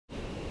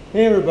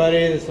Hey everybody,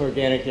 this is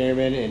Organic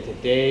Airman, and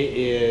today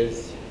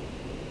is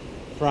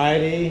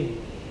Friday,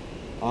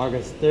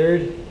 August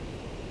 3rd,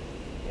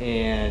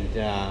 and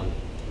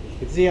you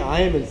can see I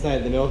am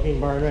inside the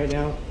milking barn right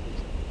now.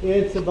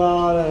 It's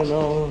about, I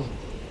don't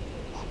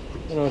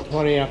know,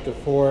 20 after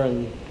 4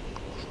 in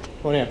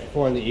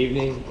the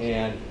evening,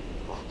 and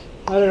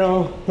I don't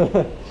know,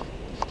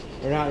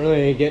 we're not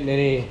really getting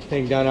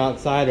anything done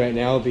outside right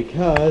now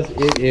because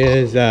it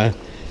is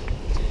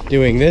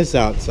doing this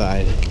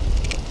outside.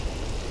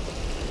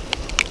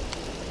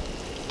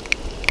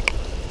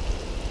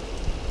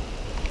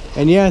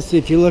 And yes,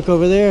 if you look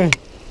over there,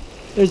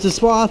 there's the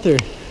swather.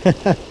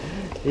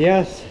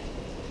 Yes.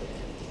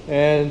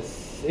 And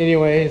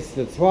anyways,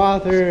 the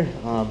swather,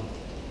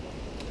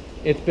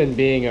 it's been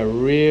being a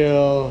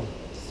real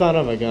son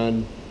of a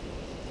gun.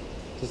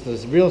 Just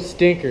this real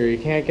stinker. You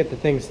can't get the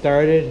thing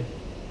started.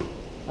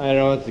 I don't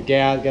know, it's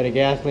got a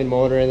gasoline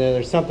motor in there.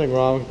 There's something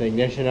wrong with the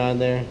ignition on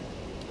there.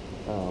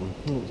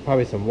 There's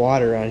probably some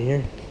water on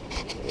here.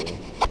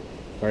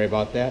 Sorry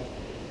about that.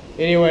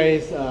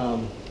 Anyways,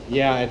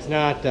 yeah, it's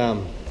not,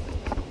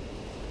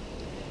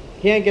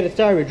 can't get it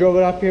started. We drove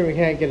it up here, we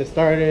can't get it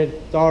started.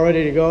 It's all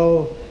ready to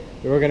go.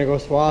 We were gonna go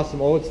swath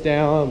some oats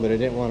down, but it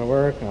didn't want to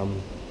work.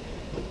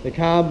 The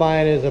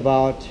combine is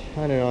about,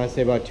 I don't know, I'd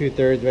say about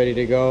 2/3 ready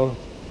to go.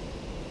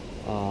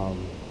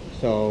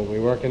 So we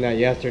worked on that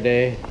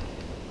yesterday.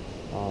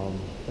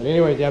 But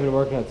anyways, I've been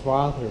working on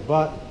swather,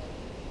 but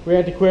we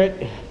had to quit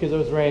because it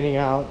was raining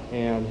out,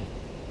 and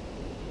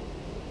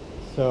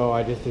so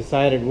I just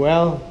decided,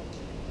 well,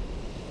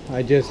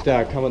 I just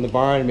come in the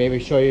barn and maybe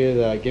show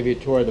you give you a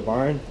tour of the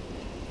barn.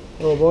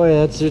 Oh boy,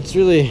 it's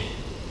really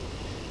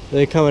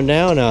coming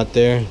down out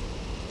there.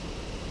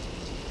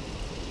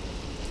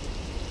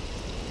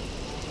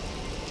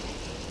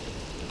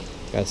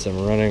 Got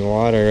some running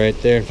water right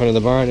there in front of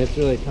the barn. It's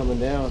really coming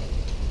down.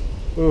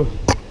 Ooh,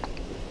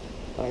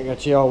 I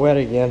got you all wet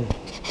again.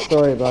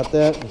 Sorry about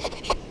that.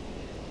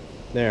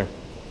 There.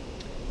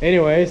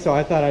 Anyway, so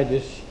I thought I'd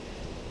just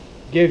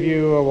give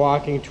you a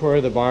walking tour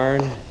of the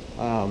barn.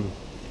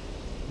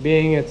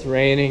 Being it's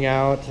raining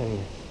out and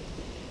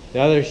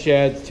the other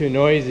shed's too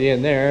noisy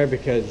in there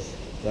because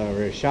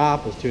the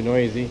shop is too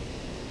noisy.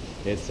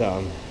 It's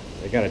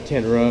they got a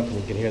tin roof and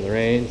you can hear the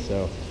rain,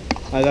 so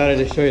I thought I'd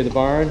just show you the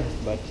barn.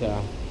 But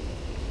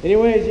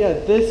anyways, yeah,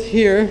 this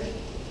here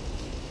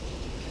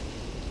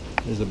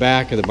is the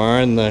back of the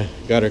barn, the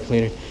gutter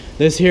cleaner.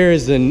 This here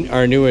is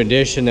our new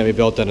addition that we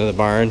built under the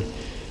barn.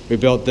 We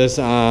built this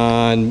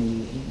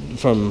on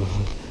from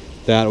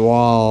that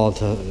wall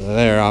to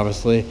there,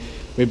 obviously.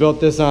 We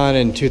built this on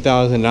in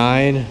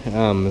 2009.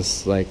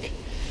 It's like,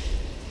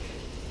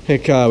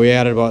 we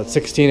added about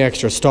 16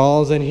 extra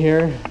stalls in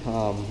here.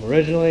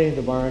 Originally,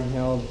 the barn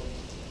held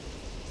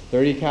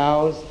 30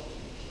 cows.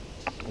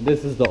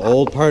 This is the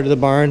old part of the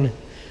barn.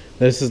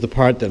 This is the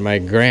part that my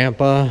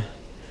grandpa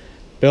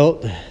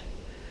built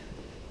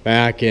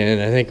back in,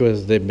 I think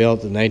they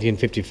built in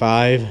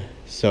 1955.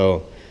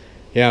 So,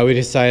 yeah, we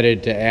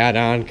decided to add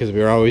on because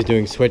we were always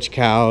doing switch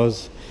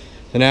cows.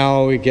 So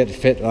now we get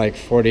fit like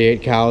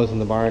 48 cows in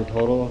the barn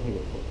total.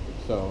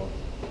 So,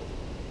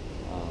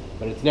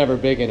 but it's never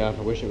big enough.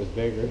 I wish it was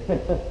bigger.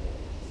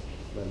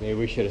 But maybe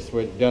we should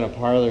have done a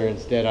parlor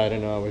instead. I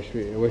don't know. I wish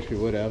we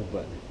would have.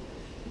 But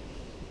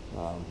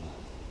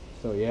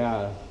so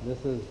yeah,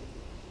 this is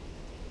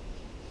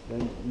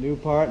the new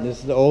part. And this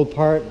is the old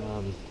part.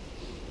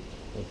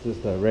 It's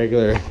just a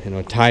regular,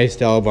 tie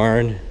style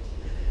barn.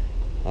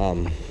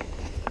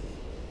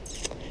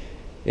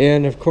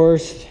 And of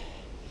course,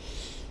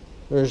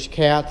 there's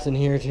cats in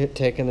here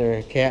taking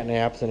their cat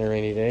naps on a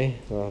rainy day.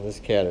 Well, this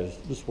cat has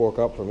just woke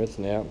up from its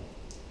nap.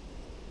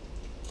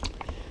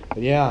 But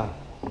yeah,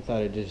 I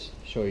thought I'd just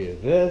show you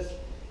this.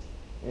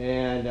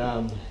 And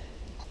oh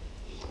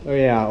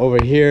yeah,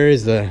 over here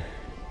is the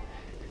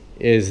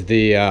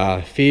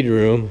feed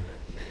room.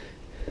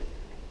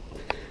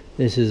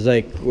 This is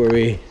like where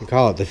we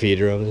call it the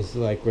feed room. This is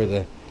like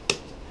where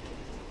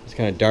it's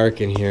kind of dark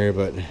in here,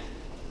 but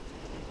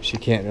she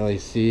can't really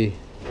see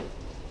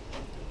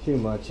too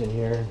much in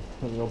here.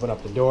 Let me open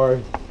up the door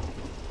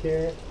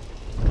here.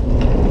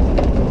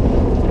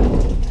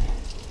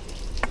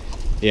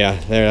 Yeah,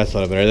 there, that's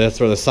what I better. That's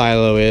where the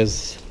silo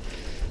is.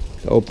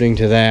 It's opening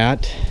to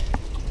that.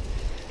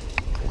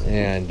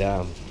 And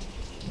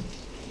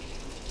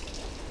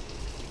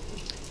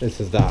this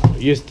is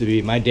used to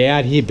be, my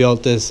dad, he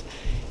built this.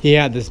 He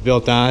had this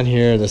built on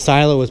here. The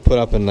silo was put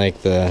up in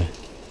like the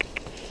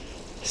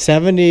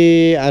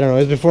 70, I don't know,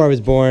 it was before I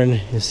was born.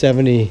 It was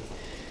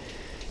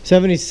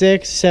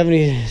 76,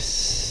 70,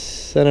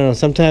 I don't know,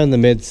 sometime in the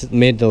mid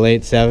to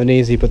late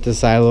 70s he put the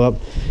silo up.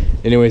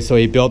 Anyway, so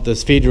he built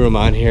this feed room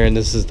on here, and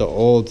this is the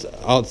old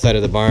outside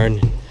of the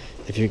barn.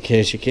 In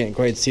case you can't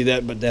quite see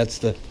that, but that's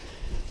the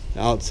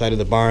outside of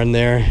the barn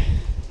there.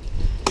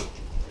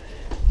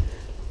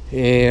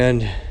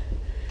 And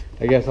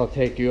I guess I'll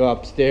take you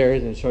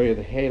upstairs and show you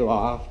the hay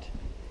loft.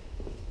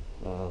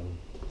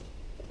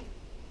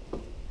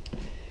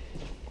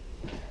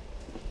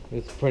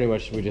 It's pretty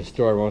much, we just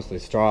store mostly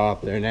straw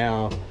up there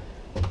now.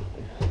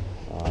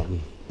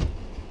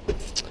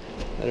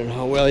 I don't know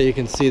how well you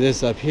can see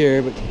this up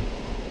here, but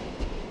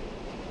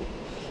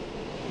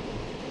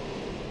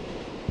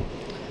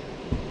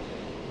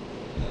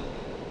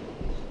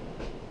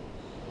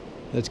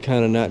that's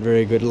kind of not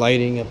very good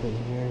lighting up in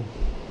here.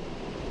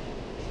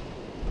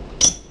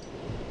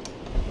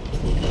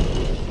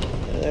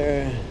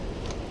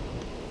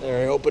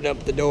 There, open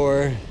up the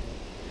door.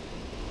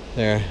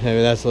 There,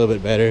 maybe that's a little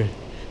bit better.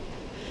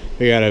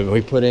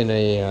 We put in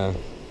a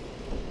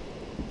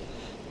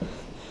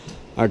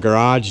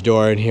garage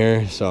door in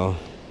here, so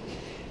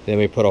then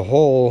we put a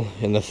hole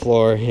in the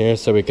floor here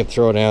so we could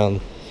throw down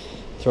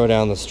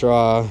the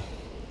straw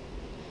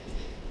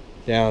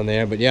down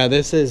there. But yeah,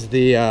 this is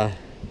the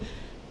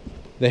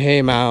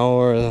hay mow,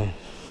 or the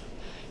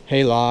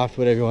hay loft,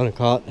 whatever you want to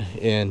call it.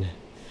 And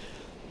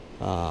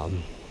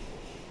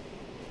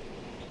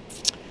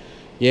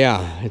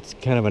yeah, it's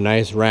kind of a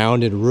nice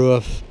rounded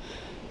roof.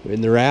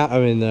 And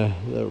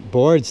the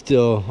boards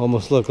still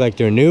almost look like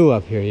they're new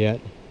up here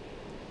yet.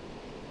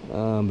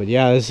 But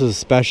yeah, this is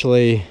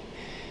specially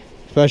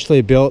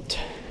built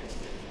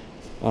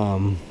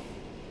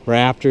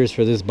rafters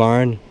for this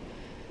barn.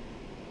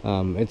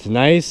 It's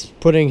nice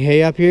putting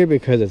hay up here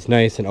because it's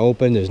nice and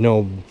open. There's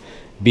no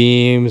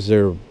beams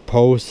or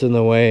posts in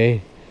the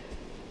way.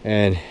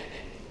 And I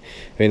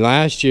mean,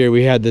 last year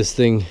we had this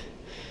thing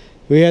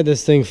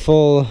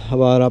full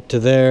about up to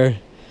there.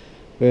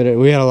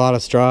 We had a lot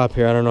of straw up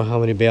here. I don't know how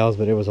many bales,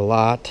 but it was a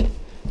lot.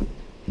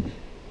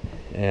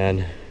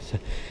 And so,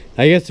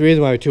 I guess the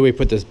reason why we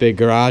put this big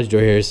garage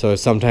door here, so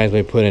sometimes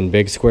we put in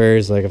big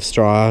squares like of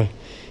straw.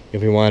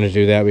 If we want to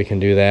do that, we can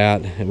do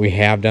that. And we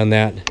have done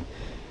that.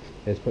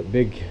 Let's put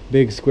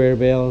big square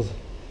bales.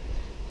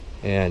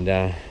 And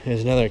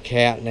there's another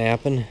cat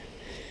napping.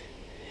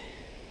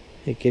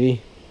 Hey,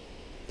 kitty.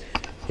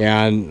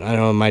 Yeah, and I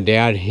know my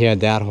dad, he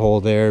had that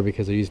hole there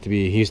because he used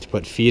to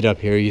put feed up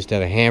here. He used to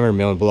have a hammer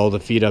mill and blow the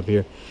feed up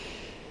here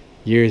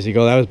years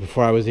ago. That was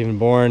before I was even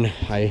born.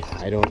 I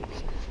don't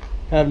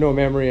have no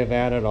memory of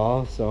that at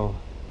all. So,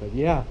 but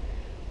yeah,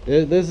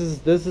 this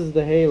is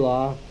the hay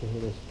loft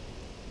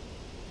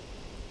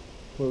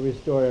where we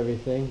store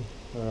everything,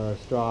 our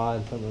straw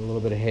and a little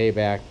bit of hay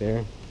back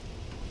there.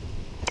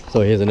 So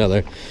here's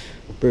another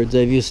bird's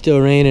eye view. Still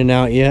raining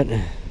out yet.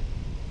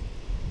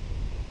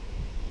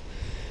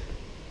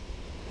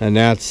 And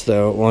that's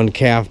the one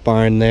calf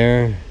barn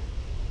there.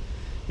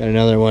 Got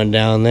another one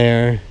down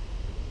there.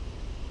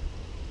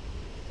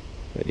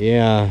 But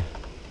yeah,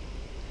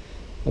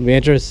 I'll be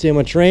interested to see how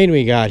much rain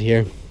we got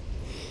here.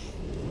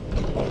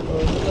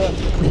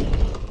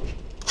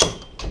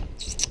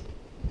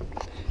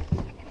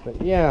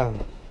 But yeah,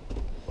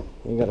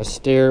 we got a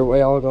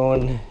stairwell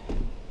going.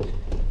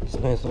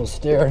 Just nice little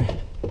stair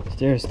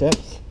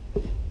steps.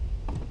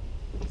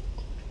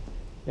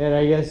 And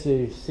I guess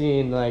you've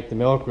seen like the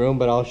milk room,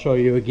 but I'll show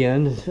you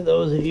again for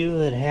those of you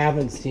that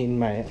haven't seen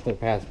my other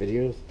past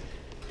videos.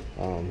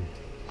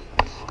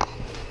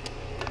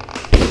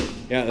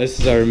 Yeah, this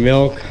is our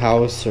milk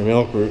house or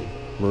milk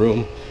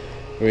room.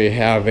 We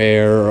have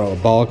a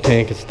bulk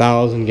tank. It's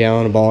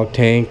 1,000-gallon bulk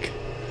tank,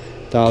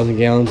 1,000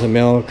 gallons of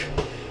milk.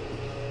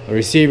 A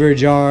receiver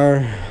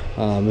jar.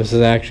 This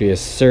is actually a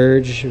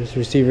surge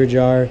receiver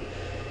jar.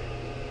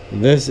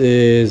 This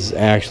is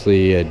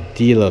actually a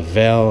De La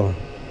Velle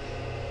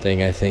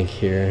thing, I think,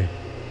 here.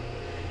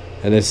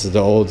 And this is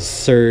the old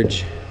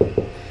surge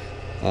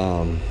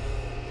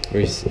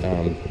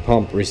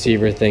pump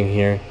receiver thing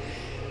here.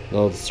 The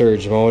old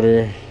surge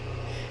motor.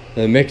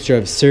 The mixture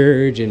of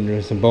surge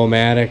and some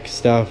Bomatic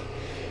stuff.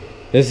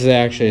 This is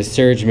actually a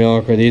surge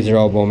milker. These are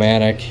all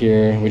Bomatic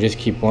here. We just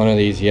keep one of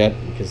these yet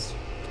because,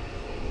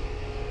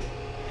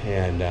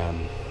 and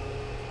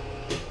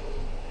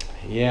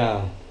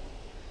yeah,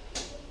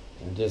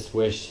 I just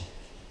wish.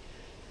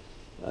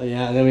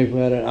 Yeah, and then we've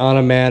got an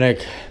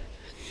automatic,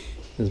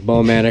 this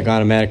Bomatic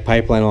automatic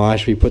pipeline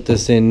wash. We put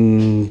this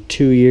in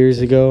 2 years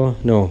ago.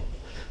 No,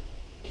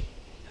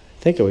 I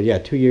think it was, yeah,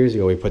 2 years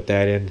ago we put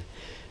that in.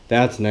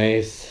 That's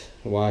nice.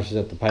 It washes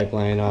up the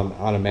pipeline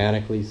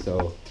automatically.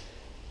 So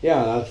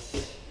yeah,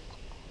 that's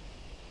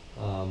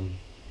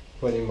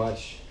pretty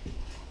much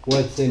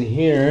what's in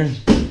here.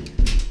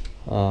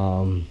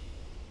 And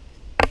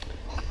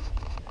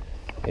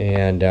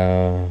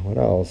what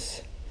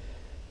else?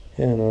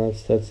 Yeah, no,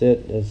 that's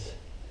it. That's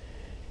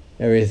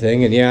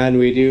everything. And yeah, and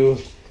we do,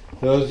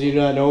 those of you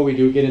not know, we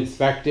do get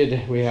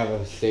inspected. We have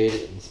a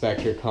state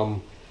inspector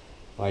come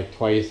like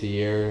twice a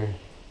year.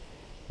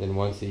 Then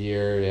once a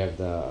year we have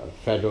the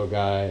federal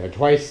guy, or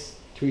twice,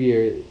 2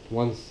 years,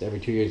 once every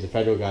 2 years the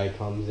federal guy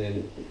comes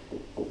in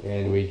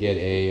and we get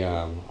a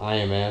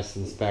IMS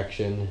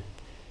inspection.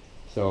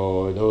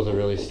 So those are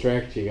really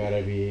strict. You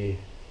gotta be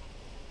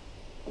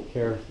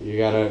careful. We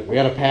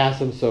gotta pass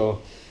them.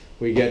 So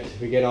we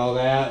get all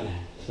that.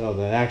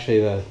 So actually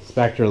the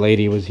inspector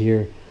lady was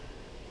here,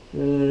 I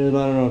don't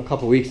know, a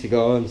couple weeks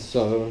ago, and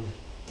so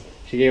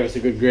she gave us a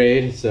good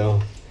grade.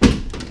 So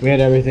we had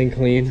everything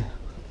clean.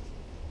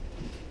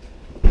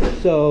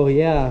 So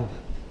yeah.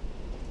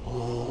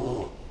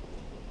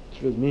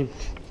 Excuse me.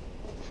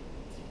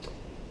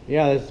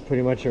 Yeah, this is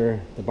pretty much the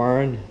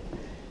barn.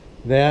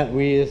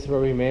 This is where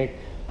we make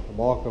the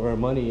bulk of our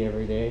money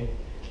every day.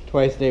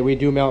 Twice a day. We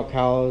do milk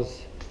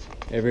cows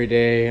every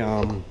day,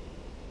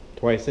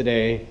 twice a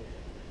day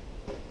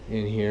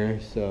in here.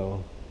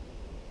 So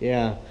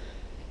yeah.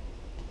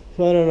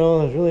 So I don't know,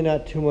 there's really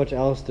not too much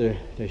else to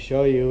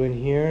show you in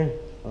here.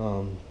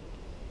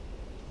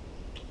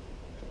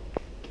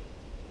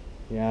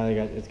 Yeah,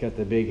 it's got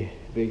the big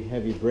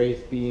heavy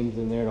brace beams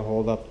in there to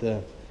hold up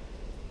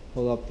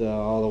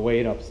all the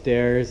weight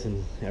upstairs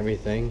and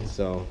everything.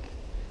 So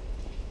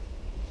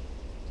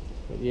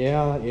but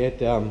yeah,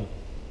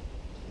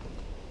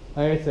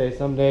 I'd say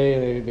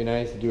someday it would be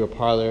nice to do a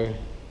parlor.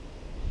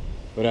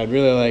 What I'd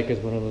really like is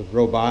one of those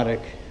robotic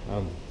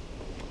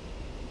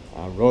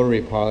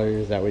rotary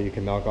parlors. That way you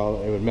can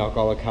it would milk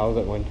all the cows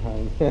at one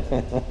time.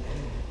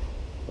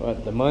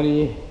 But the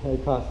money,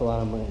 it costs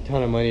a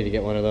ton of money to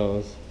get one of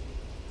those.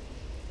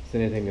 It's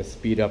anything to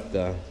speed up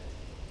the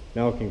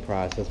milking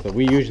process. But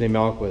we usually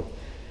milk with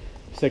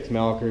 6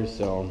 milkers,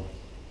 so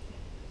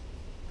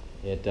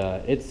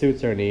it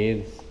suits our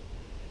needs.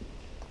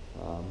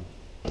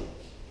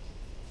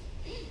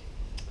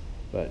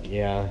 But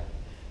yeah,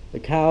 the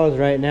cows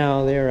right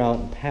now, they're out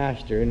in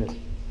pasture, and I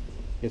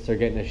guess they're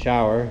getting a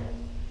shower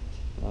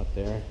out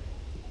there.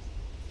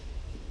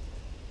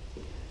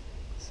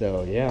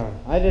 So yeah,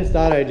 I just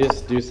thought I'd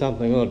just do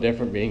something a little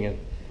different, being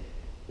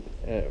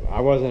I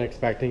wasn't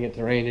expecting it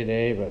to rain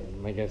today, but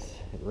I guess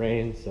it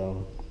rained.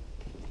 So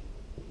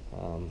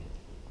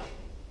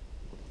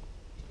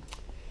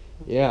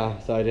yeah,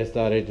 so I just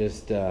thought I'd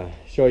just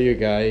show you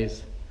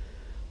guys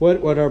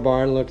what our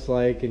barn looks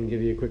like and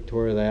give you a quick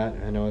tour of that.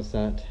 I know it's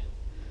not,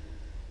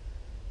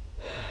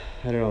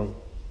 I don't know,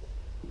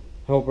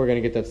 I hope we're gonna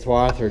get that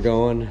swather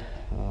going.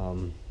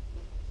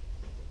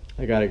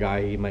 I got a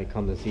guy, he might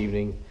come this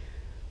evening,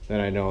 that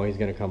I know he's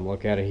gonna come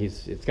look at it.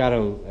 It's got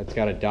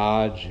a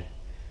Dodge,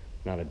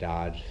 not a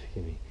Dodge,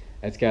 excuse me.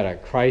 It's got a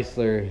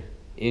Chrysler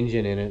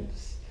engine in it,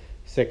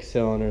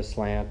 6-cylinder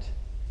slant,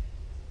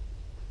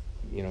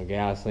 you know,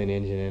 gasoline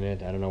engine in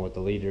it. I don't know what the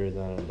liter is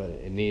on it, but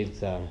it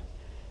needs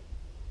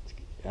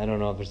I don't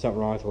know if there's something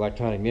wrong with the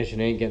electronic ignition.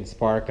 It ain't getting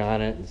spark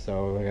on it, and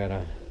so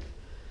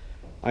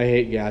I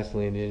hate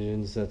gasoline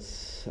engines.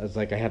 That's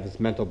like I have this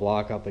mental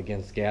block up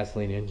against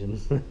gasoline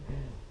engines.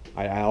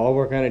 I'll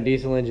work on a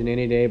diesel engine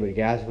any day, but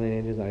gasoline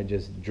engines, I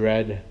just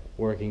dread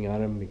working on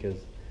them, because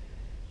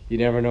you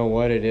never know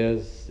what it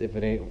is. If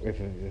it's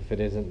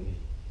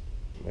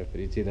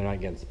either not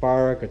getting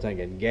spark or it's not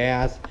getting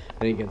gas,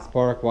 then it gets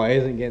spark. Why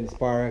isn't it getting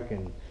spark?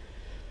 And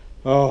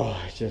oh,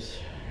 it just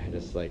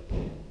like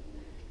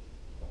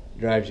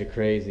drives you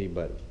crazy.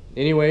 But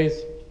anyways,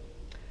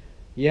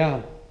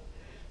 yeah,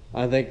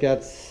 I think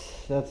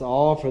that's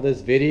all for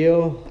this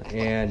video.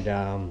 And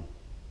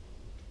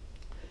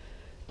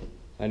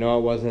I know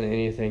it wasn't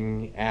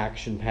anything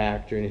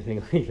action-packed or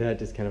anything like that,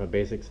 just kind of a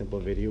basic, simple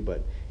video.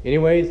 But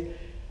anyways,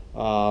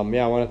 yeah,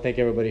 I want to thank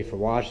everybody for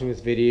watching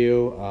this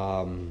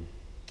video.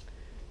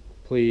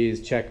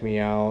 Please check me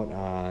out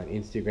on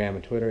Instagram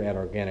and Twitter at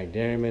Organic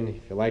Dairyman.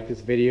 If you like this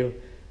video,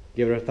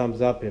 give it a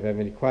thumbs up. If you have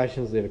any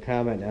questions, leave a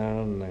comment down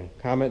in the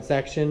comment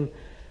section.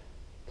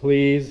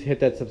 Please hit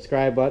that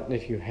subscribe button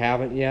if you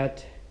haven't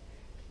yet.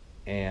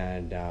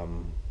 And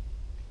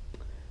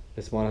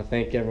just want to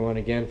thank everyone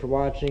again for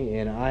watching,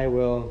 and I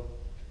will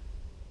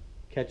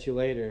catch you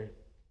later.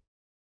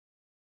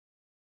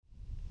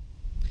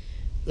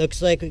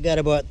 Looks like we got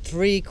about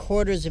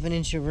 3/4 of an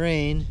inch of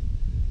rain.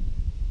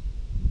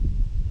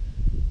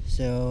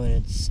 So, and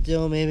it's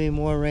still maybe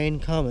more rain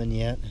coming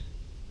yet.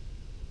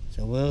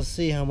 So we'll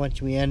see how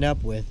much we end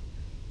up with.